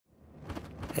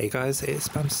Hey guys, it's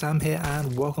Spam Sam here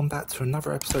and welcome back to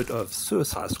another episode of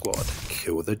Suicide Squad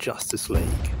Kill the Justice League.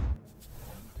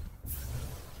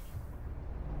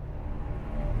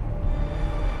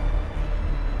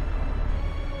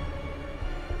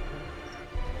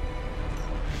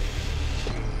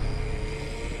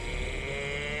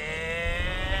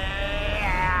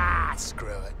 Screw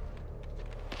it.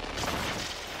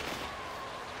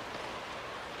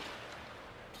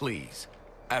 Please,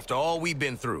 after all we've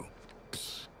been through.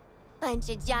 Bunch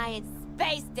of giant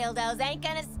space dildos ain't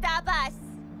gonna stop us!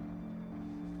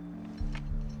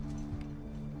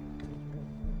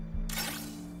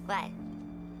 What?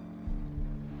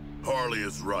 Harley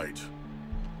is right.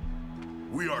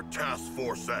 We are Task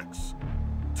Force X.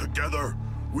 Together,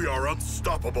 we are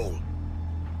unstoppable.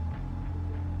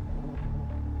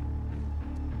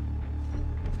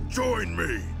 Join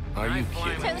me! Are you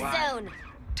kidding? Too soon!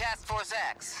 Task Force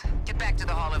X, get back to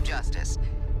the Hall of Justice.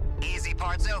 Easy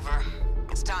part's over.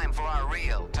 It's time for our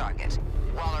real target.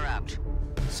 Waller out.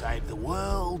 Save the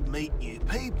world, meet new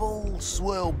people,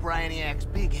 swirl Brainiac's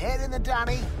big head in the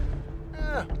dunny.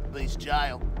 Beats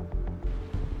jail.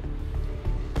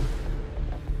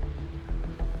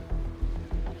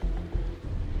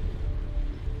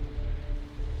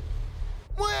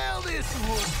 Well, this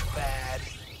looks bad.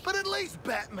 But at least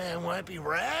Batman won't be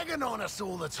ragging on us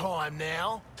all the time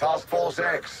now. Task Force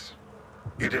X.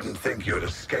 You didn't think you'd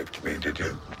escaped me, did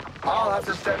you? I'll have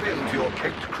to step in for your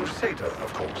caped crusader,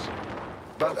 of course.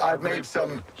 But I've made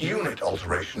some unit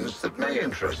alterations that may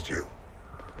interest you.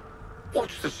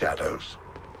 Watch the shadows.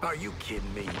 Are you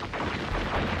kidding me?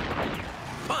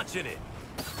 Punching it!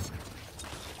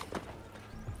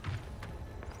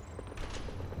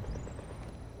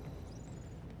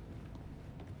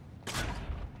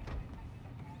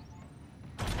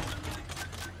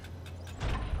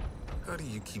 How do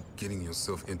you keep getting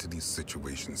yourself into these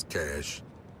situations, Cash?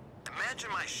 Imagine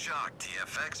my shock,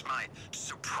 TFX, my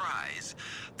surprise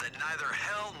that neither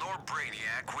Hell nor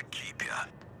Brainiac would keep ya.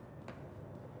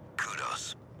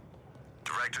 Kudos.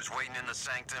 Director's waiting in the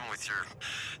sanctum with your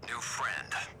new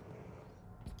friend.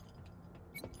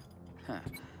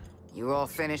 You all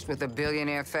finished with the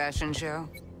billionaire fashion show?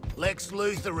 Lex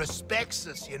Luthor respects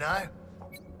us, you know?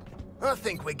 I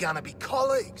think we're gonna be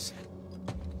colleagues.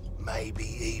 Maybe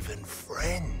even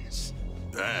friends.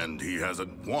 And he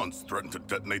hasn't once threatened to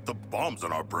detonate the bombs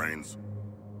in our brains.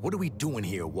 What are we doing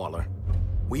here, Waller?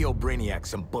 We owe Brainiac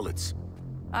some bullets.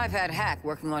 I've had Hack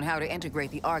working on how to integrate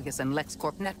the Argus and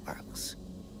LexCorp networks.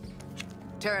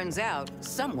 Turns out,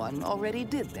 someone already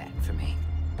did that for me.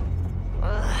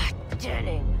 Ugh,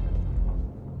 turning.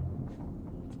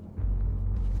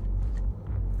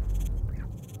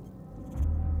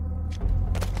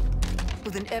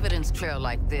 With an evidence trail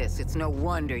like this, it's no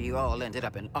wonder you all ended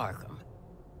up in Arkham.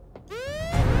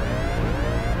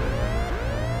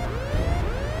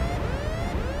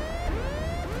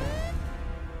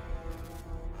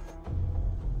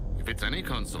 If it's any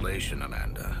consolation,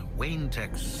 Amanda, Wayne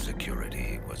Tech's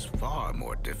security was far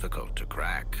more difficult to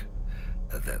crack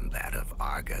than that of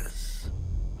Argus.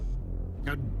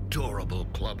 Adorable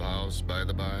clubhouse, by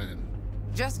the by.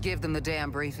 Just give them the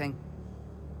damn briefing.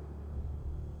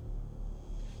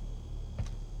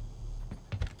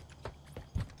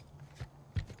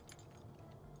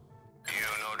 You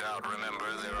no doubt remember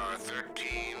there are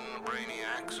 13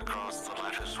 Brainiacs across the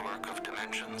latticework of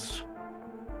dimensions.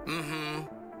 Mm-hmm.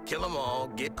 Kill them all,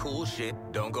 get cool shit,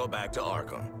 don't go back to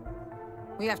Arkham.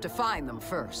 We have to find them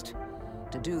first.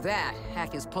 To do that,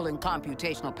 Hack is pulling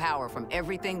computational power from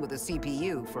everything with a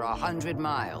CPU for 100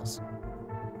 miles.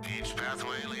 Each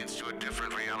pathway leads to a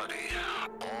different reality,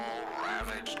 all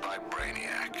ravaged by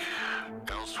Brainiac.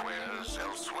 Elsewheres,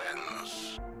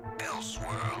 elsewhens,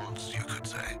 elseworlds, you could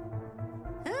say.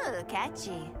 Ooh,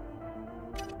 catchy.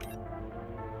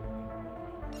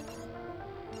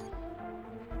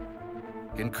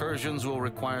 Incursions will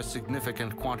require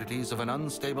significant quantities of an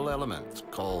unstable element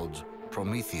called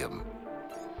promethium.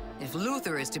 If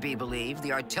Luthor is to be believed,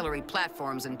 the artillery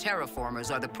platforms and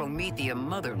terraformers are the promethium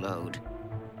motherlode.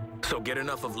 So get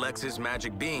enough of Lex's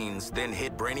magic beans, then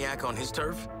hit Brainiac on his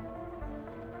turf?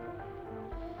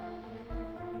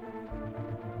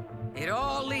 It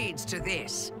all leads to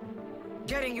this.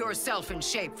 Getting yourself in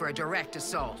shape for a direct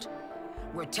assault.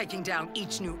 We're taking down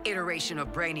each new iteration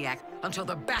of Brainiac until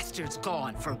the bastard's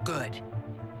gone for good.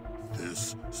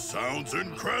 This sounds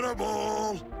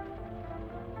incredible!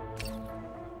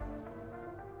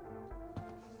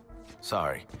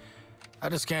 Sorry. I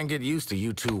just can't get used to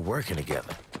you two working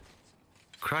together.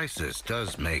 Crisis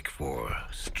does make for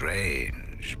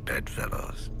strange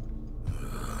bedfellows.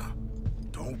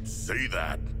 Don't say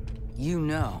that. You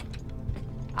know.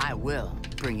 I will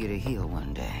bring you to heel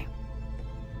one day.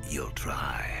 You'll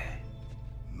try.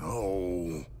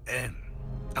 No. And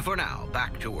for now,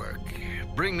 back to work.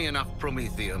 Bring me enough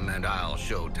promethium and I'll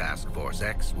show Task Force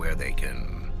X where they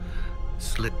can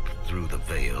slip through the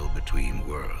veil between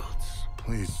worlds.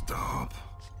 Please stop.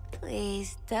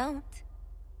 Please don't.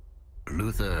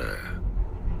 Luther,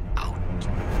 out.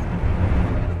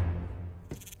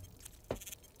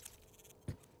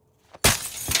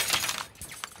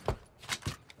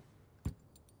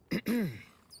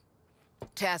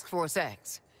 Task Force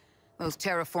X. Those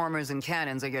terraformers and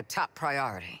cannons are your top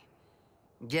priority.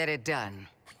 Get it done.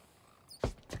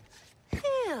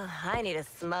 Phew, I need a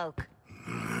smoke.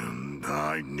 And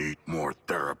I need more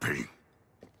therapy.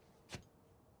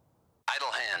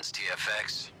 Idle hands,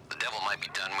 TFX. The devil might be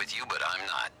done with you, but I'm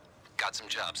not. Got some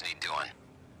jobs need doing.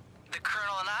 The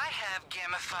Colonel and I have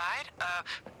gamified,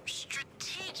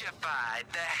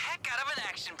 strategified the heck out of an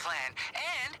action plan,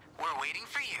 and we're waiting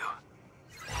for you.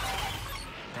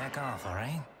 Back off, all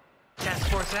right? Task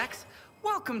Force X,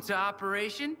 welcome to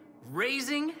Operation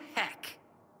Raising Heck.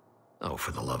 Oh,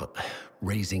 for the love of...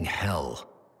 raising hell.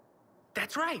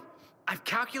 That's right. I've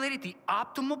calculated the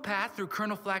optimal path through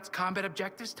Colonel Flack's combat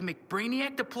objectives to make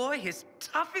Brainiac deploy his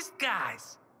toughest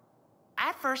guys.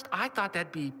 At first, I thought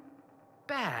that'd be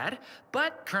bad,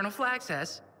 but Colonel Flack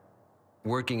says...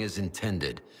 working as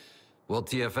intended. Well,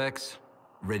 TFX,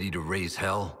 ready to raise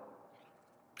hell?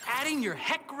 Adding your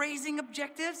heck-raising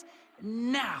objectives?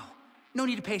 Now. No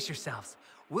need to pace yourselves.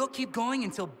 We'll keep going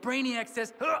until Brainiac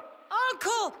says,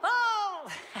 Uncle!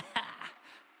 Oh!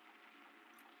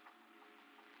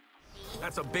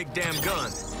 That's a big damn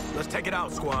gun. Let's take it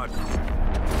out, squad.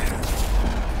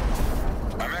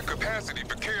 I'm at capacity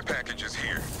for care packages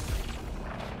here.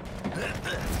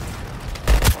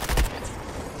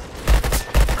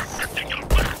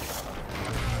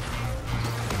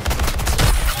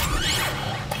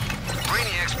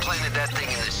 Brainiac's planted that thing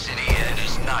in the city and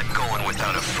is not going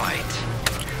without a fight.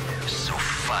 So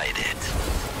fight it.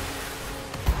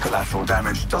 Collateral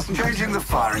damage doesn't changing the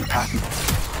firing pattern.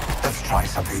 Let's try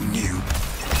something new.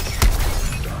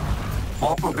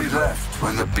 What will be left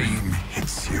when the beam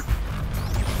hits you?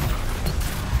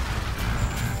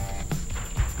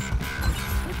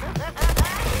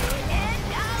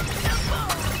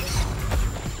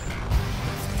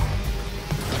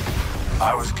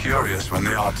 I was curious when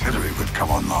the artillery would come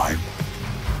online.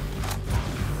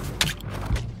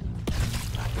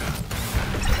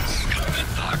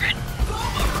 Target.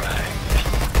 Boomerang.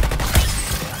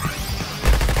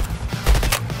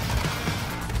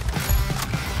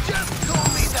 Just call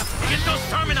me the... Get those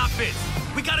Terminot bits!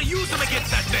 We gotta use them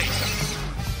against that thing!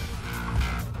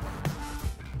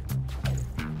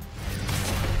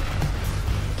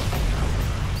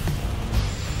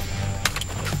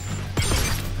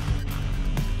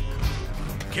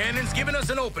 Cannon's giving us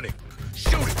an opening.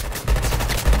 Shoot it!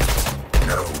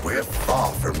 No, we're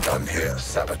far from done here,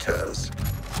 saboteurs.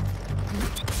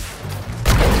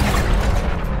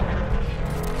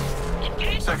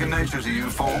 Second nature to you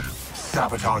four.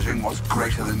 Sabotaging what's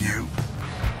greater than you.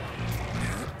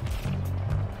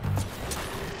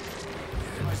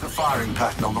 What's the firing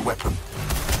pattern on the weapon?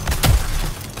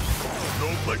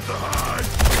 Don't like to hide.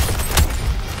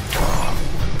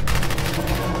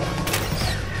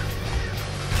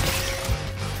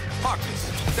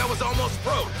 Harkness, that was almost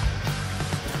broke.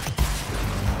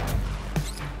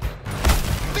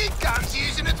 Big gun's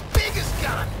using its biggest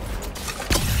gun.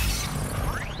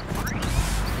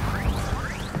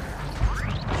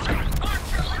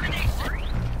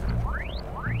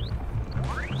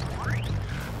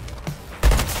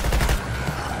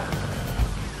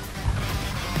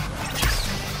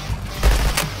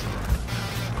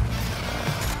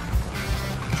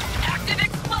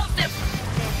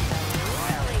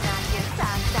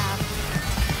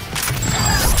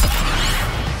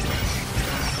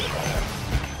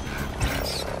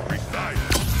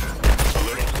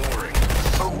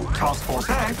 Task Force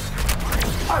X,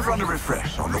 I've run a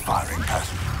refresh on the firing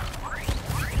pattern.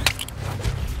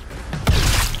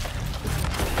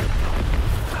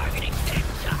 Targeting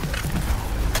Deadshot.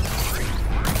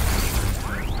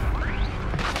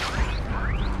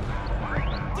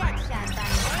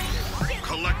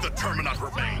 Collect the Terminot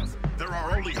remains. They're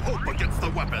our only hope against the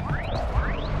weapon.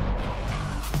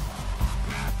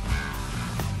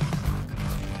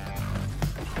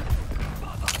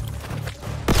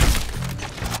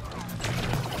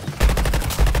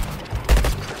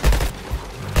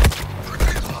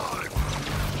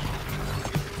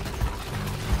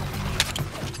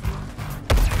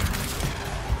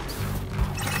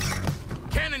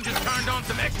 Cannon just turned on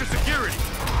some extra security.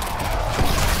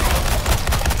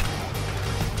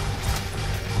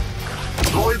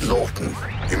 Lawton.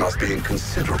 He must be in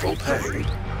considerable pain.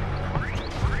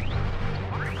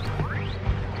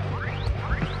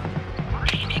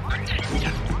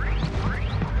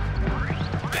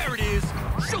 There it is!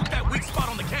 Shoot that weak spot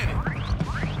on the cannon!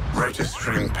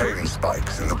 Registering pain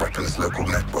spikes in the weapon's local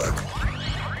network.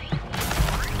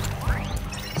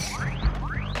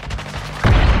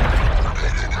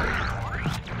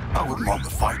 I wouldn't want the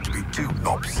fight to be too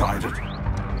lopsided.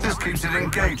 This keeps it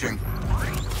engaging.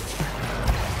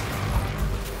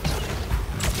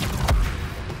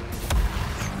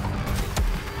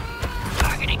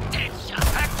 Targeting Deadshot!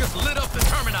 Hack just lit up the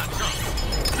Terminot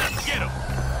drone! Let's get him!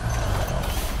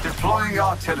 Deploying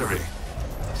artillery.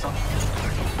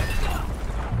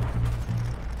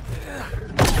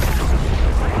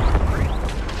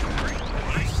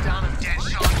 You stun him,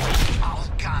 Deadshot. I'll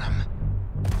gun him.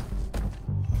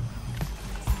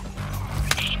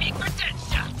 Aiming for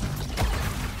Deadshot!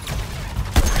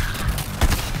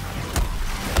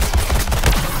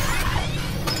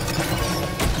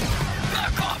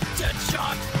 Back off,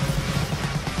 Deadshot!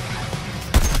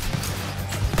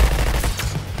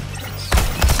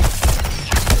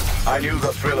 I knew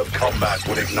the thrill of combat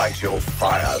would ignite your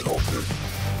fire, Lawton.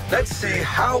 Let's see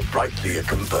how brightly it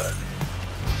can burn.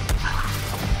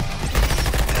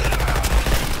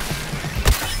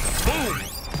 Boom!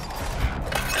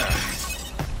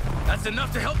 That's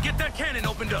enough to help get that cannon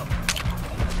opened up.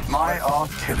 My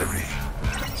artillery.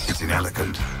 It's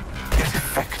inelegant, yet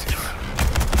effective.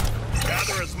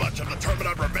 Gather as much of the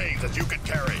Terminot remains as you can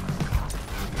carry.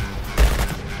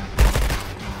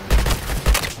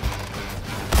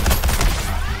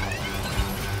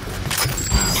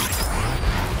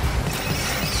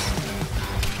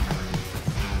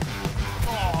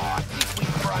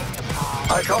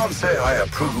 I can't say I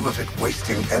approve of it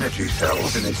wasting energy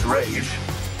cells in its rage,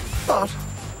 but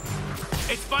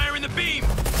It's firing the beam!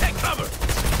 Take cover!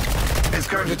 it's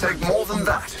going to take more than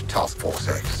that, Task Force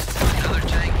X. Another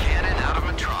tank cannon out of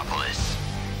Metropolis.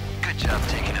 Good job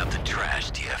taking out the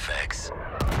trash, TFX.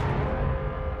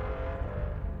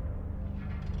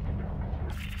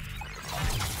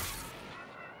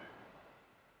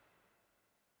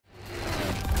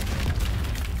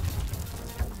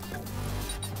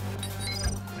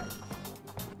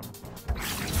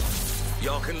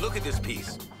 Y'all can look at this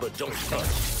piece, but don't touch.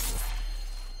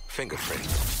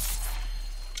 Fingerprints.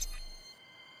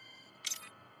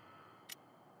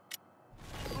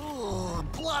 Oh,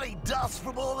 bloody dust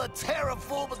from all the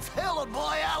terraformers killing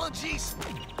my allergies.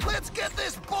 Let's get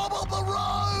this bomb on the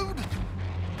road!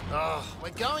 Oh, we're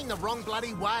going the wrong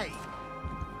bloody way.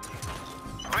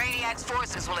 Brainiac's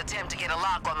forces will attempt to get a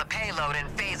lock on the payload and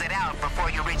phase it out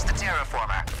before you reach the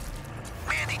terraformer.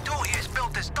 Man, they do here's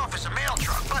built this stuff as a mail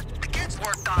truck, but the kids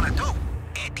worked on it too.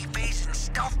 Anti-phase and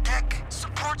stealth tech,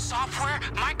 support software,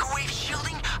 microwave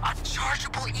shielding, a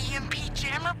chargeable EMP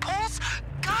jammer pulse.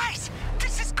 Guys,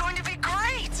 this is going to be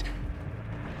great!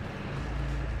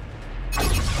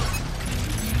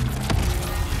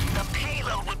 The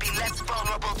payload would be less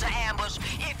vulnerable to ambush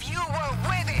if you were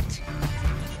with it!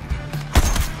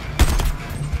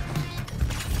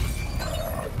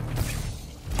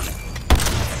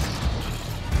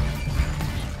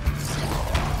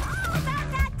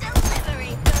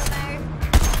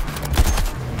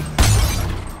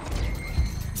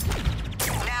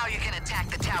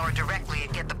 Directly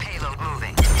and get the payload moving.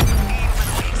 Aim for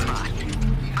the weak spot.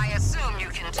 I assume you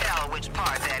can tell which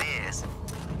part that is.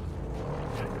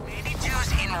 Any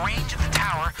Jews in range of the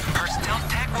tower, her stealth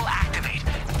tech will activate.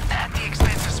 At the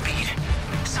expense of speed.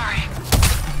 Sorry.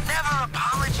 Never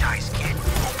apologize, kid.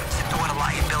 Opens the door to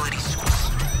liability suits.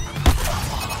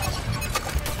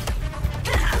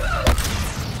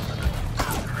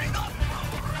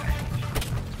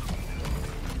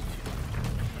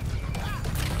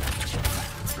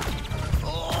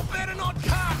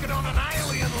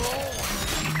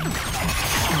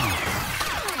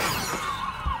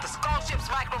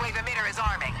 Microwave emitter is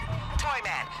arming.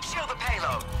 Toyman, shield the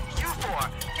payload. You four,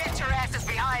 get your asses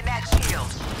behind that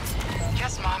shield.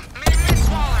 Yes, Mom. Miss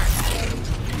Waller!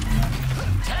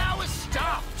 Tower's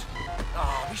stopped.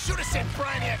 Oh, we should have sent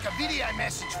Brainiac a video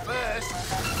message first.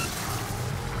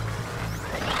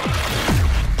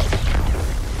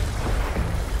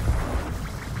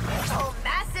 This whole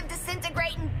massive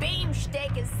disintegrating beam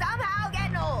shtick is somehow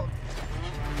getting old.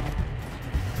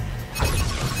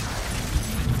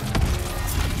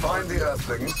 Find the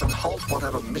Earthlings and halt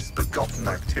whatever misbegotten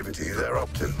activity they're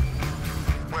up to.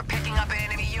 We're picking up an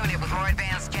enemy unit with more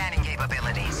advanced scanning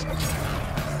capabilities.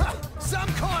 Some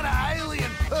kind of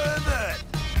alien pervert.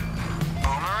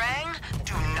 Boomerang,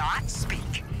 do not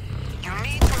speak. You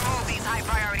need to remove these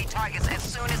high-priority targets as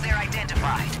soon as they're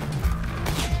identified.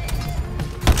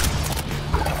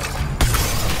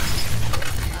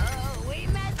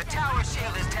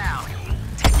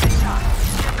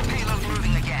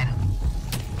 moving again.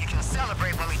 You can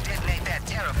celebrate when we detonate that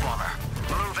terraformer.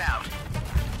 Move out.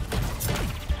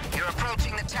 You're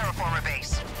approaching the terraformer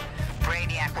base.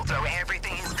 Brainiac will throw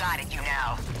everything he's got at you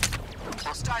now.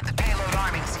 We'll start the payload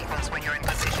arming sequence when you're in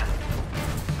position.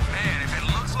 Man, if it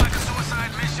looks like a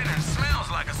suicide mission and smells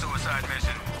like a suicide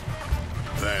mission,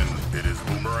 then it is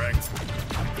Boomerang.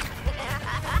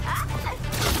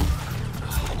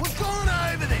 We've gone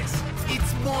over this.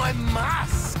 It's my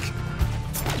mask.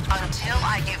 Until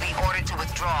I give the order to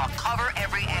withdraw, cover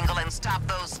every angle and stop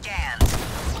those scans.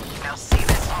 Now see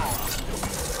this home.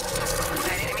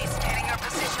 That enemy scanning your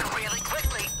position really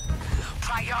quickly.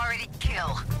 Priority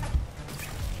kill.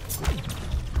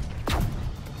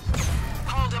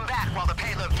 Hold him back while the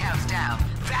payload counts down.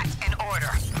 That's an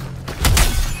order.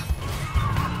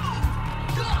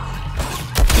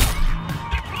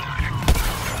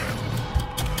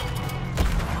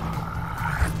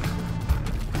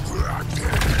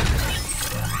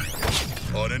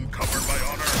 Unencumbered by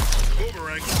honor,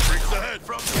 Boomerang streaks ahead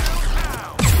from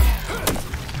downtown.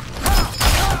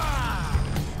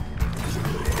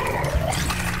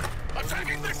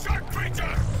 Attacking the shark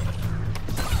creature!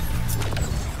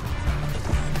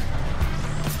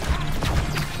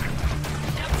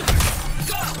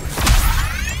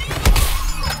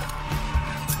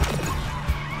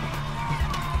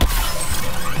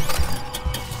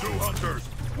 Two hunters,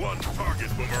 one target,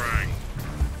 Boomerang.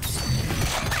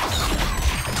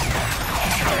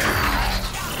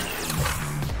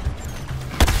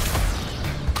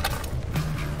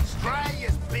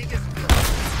 Australia's biggest girl.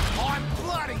 I'm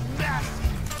bloody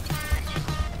massive.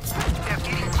 They're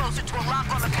getting closer to a lock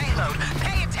on the payload.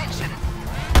 Pay attention.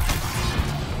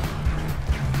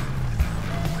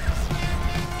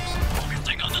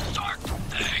 Focusing on the shark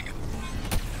thing.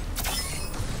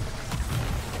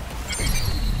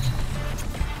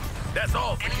 that's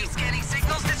all. Enemy scanning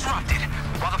signals disrupted.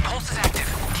 While the pulse is active,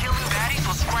 killing baddies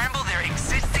will scramble their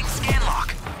existing scan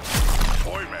lock.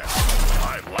 Boy, man,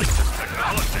 I like this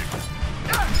technology.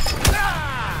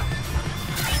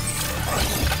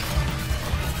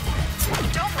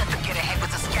 Don't let them get ahead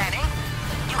with the scanning.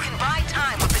 You can buy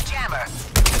time with the jammer.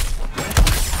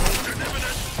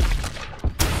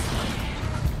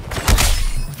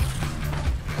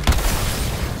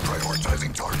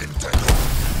 Prioritizing target intent.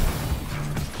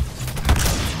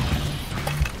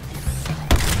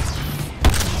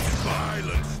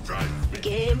 Violent strike.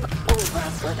 Game over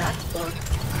for that one.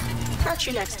 Catch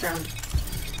you next round.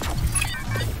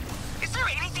 Is there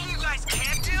anything you guys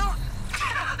can't do?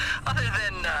 Other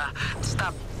than,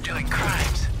 stop doing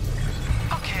crimes.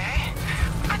 Okay.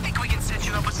 I think we can set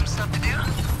you up with some stuff to do.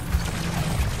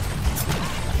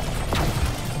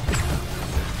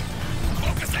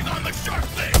 Focusing on the shark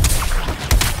thing.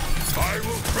 I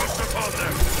will crush upon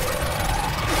them.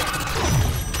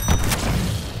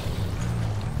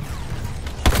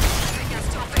 They can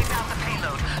still phase out the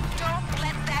payload. Don't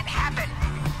let that happen.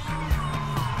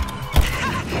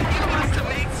 You must have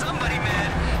made somebody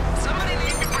mad. Somebody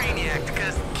named Brainiac,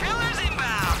 because killer's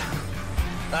inbound.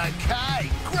 Okay,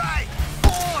 great.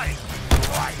 Boy!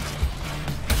 Right.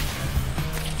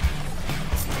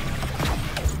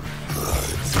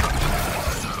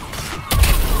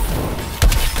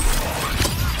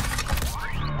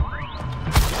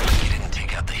 You didn't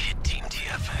take out the hit team,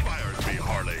 TFX. Fires me,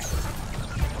 Harley.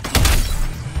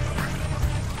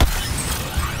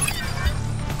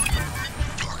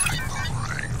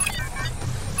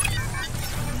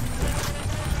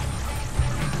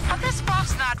 But this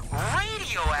spot's not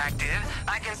radioactive.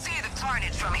 I can see the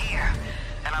carnage from here.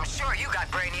 And I'm sure you got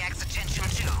Brainiac's attention,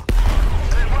 too.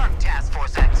 Good work, Task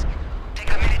Force X. Take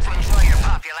a minute to enjoy your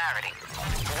popularity.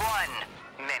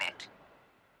 1 minute.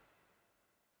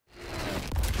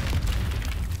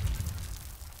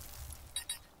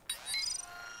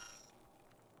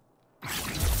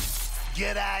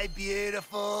 G'day,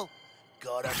 beautiful.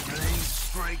 Got a green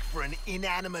streak for an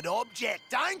inanimate object,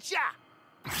 don't ya?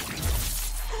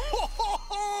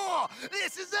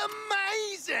 This is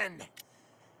amazing!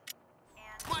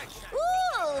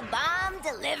 Ooh, bomb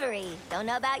delivery. Don't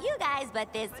know about you guys,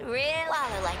 but this real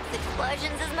Lala likes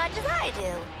explosions as much as I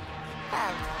do.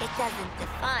 Well, it doesn't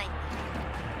define me.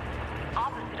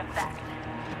 Opposite effect.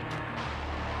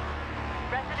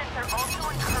 Residents are also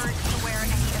encouraged to wear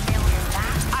any available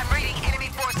masks. I'm reading enemy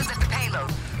forces at the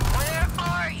payload. Where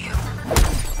are you?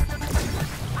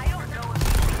 I don't know if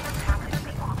these things happen to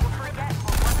the aquifer yet,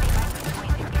 or what they might be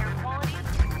doing to air quality.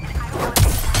 I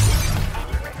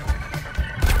don't know if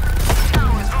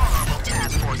Tower is vulnerable,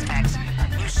 Task Force X.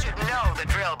 You should know the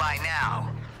drill by now.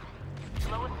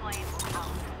 Lowest lane out.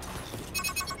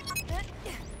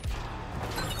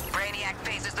 Brainiac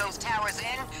phases those towers towers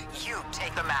in, you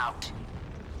take them out.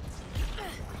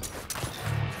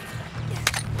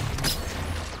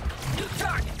 New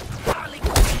target! Harley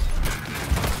Quinn!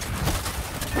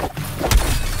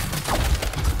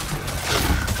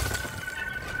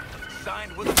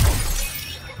 Signed with a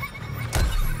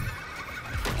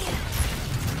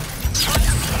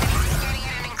Getting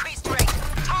at an increased rate.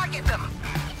 Target them.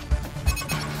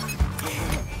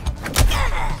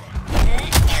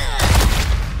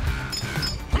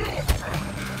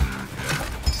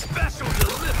 special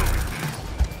delivery!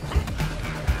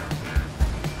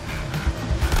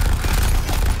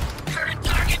 Current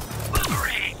target,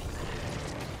 Boomerang!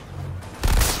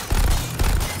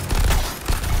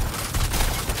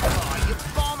 Oh, you're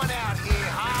bombing out here,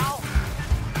 Hal.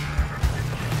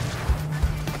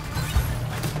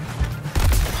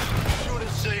 Should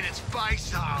have seen its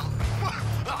face, Hal.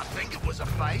 I think it was a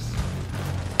face.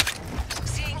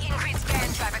 Seeing increased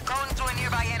scan traffic going through a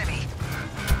nearby enemy.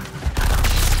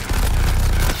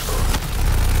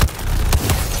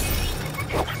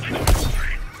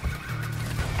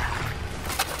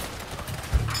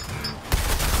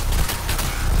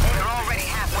 They're already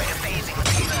halfway to phasing the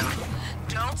payload.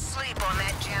 Don't sleep on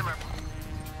that jammer.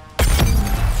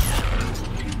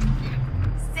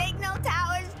 Signal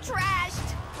tower's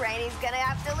trashed. Brainy's gonna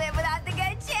have to live without the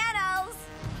good channels.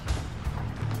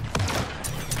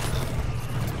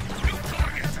 New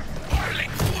target, Harley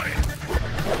Quinn!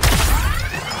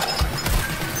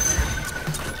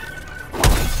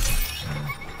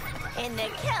 In the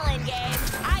killing game,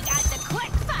 I got the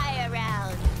quick fire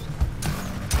round.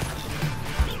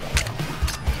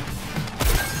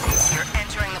 You're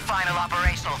entering the final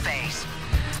operational phase.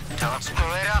 Don't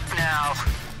screw it up now.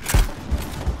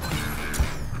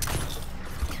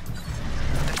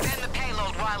 Defend the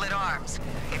payload while it arms.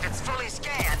 If it's fully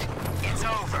scanned, it's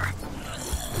over.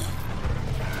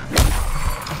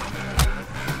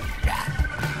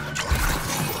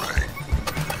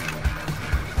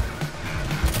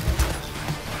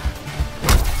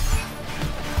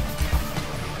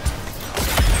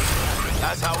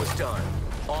 That's how it's done.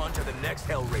 On to the next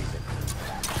hell raising.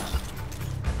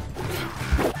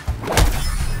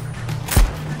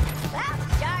 That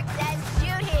shark says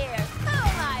shoot here. Who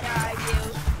am I to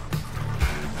argue?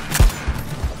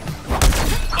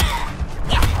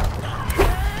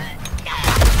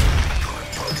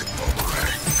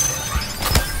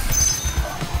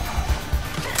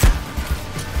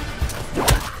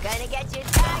 Gonna get your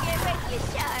target with you,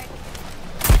 shark.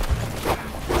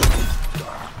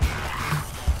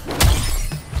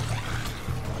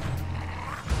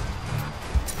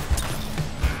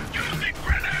 Using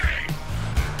grenade!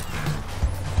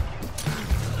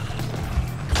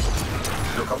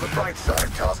 Look on the bright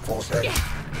side, Task Force A.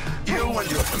 You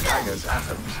and your companions'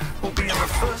 atoms will be in the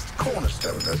first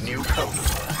cornerstone of new code.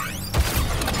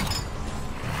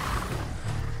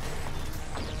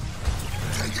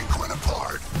 Taking Quinn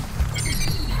apart.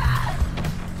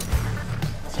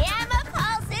 Jammer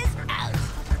pulse is out.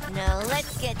 Now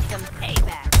let's get some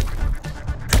payback.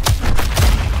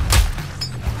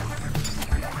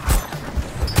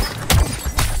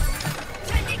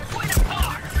 Taking Quinn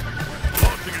apart!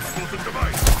 Launching explosive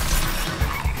device.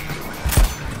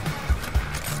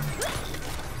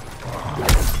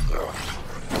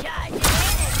 Charge it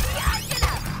in and charge it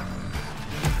up.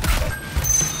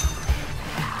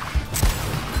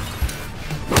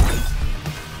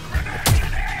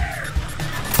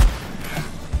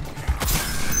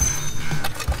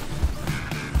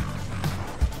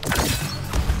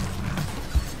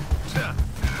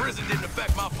 Prison didn't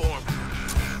affect my form.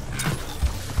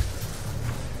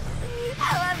 I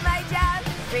love my job.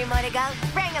 3 more to go.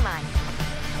 Bring 'em on.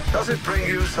 Does it bring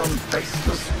you some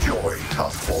baseless joy,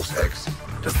 Task Force X,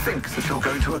 to think that you're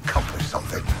going to accomplish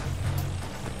something?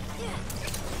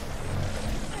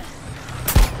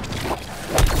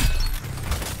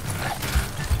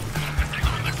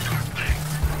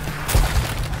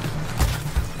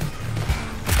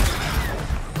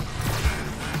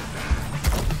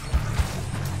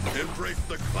 Embrace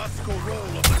the classical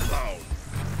role of the clown.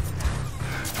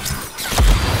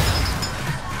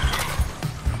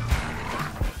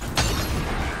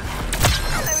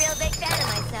 I'm a real big fan of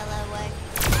my solo work.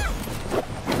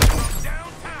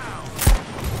 Downtown!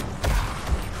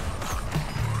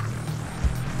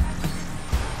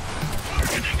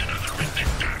 Targeting another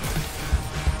resistor!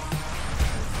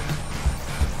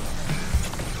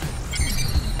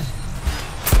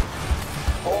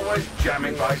 Always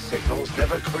jamming my signals,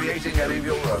 never creating any of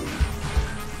your own.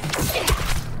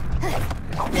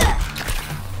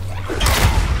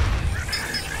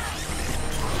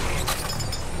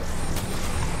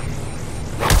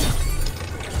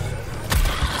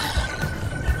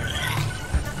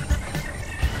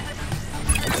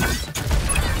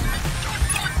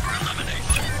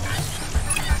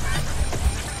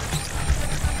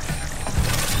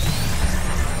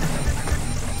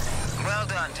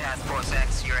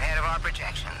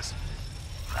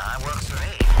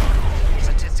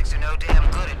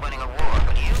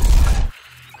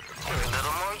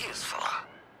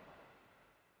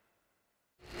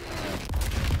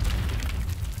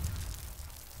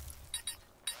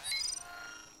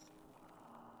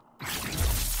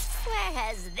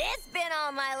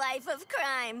 all my life of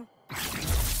crime.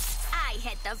 I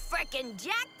hit the frickin'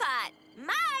 jackpot!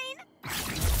 Mine!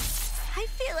 I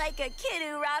feel like a kid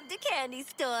who robbed a candy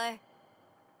store.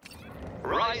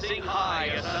 Rising high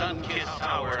a sun-kissed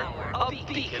tower, a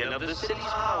beacon of the city's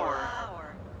power.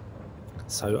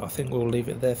 So I think we'll leave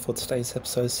it there for today's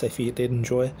episode. So if you did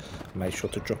enjoy, make sure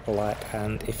to drop a like,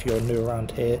 and if you're new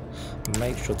around here,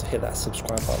 make sure to hit that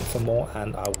subscribe button for more,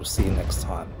 and I will see you next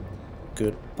time.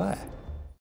 Goodbye.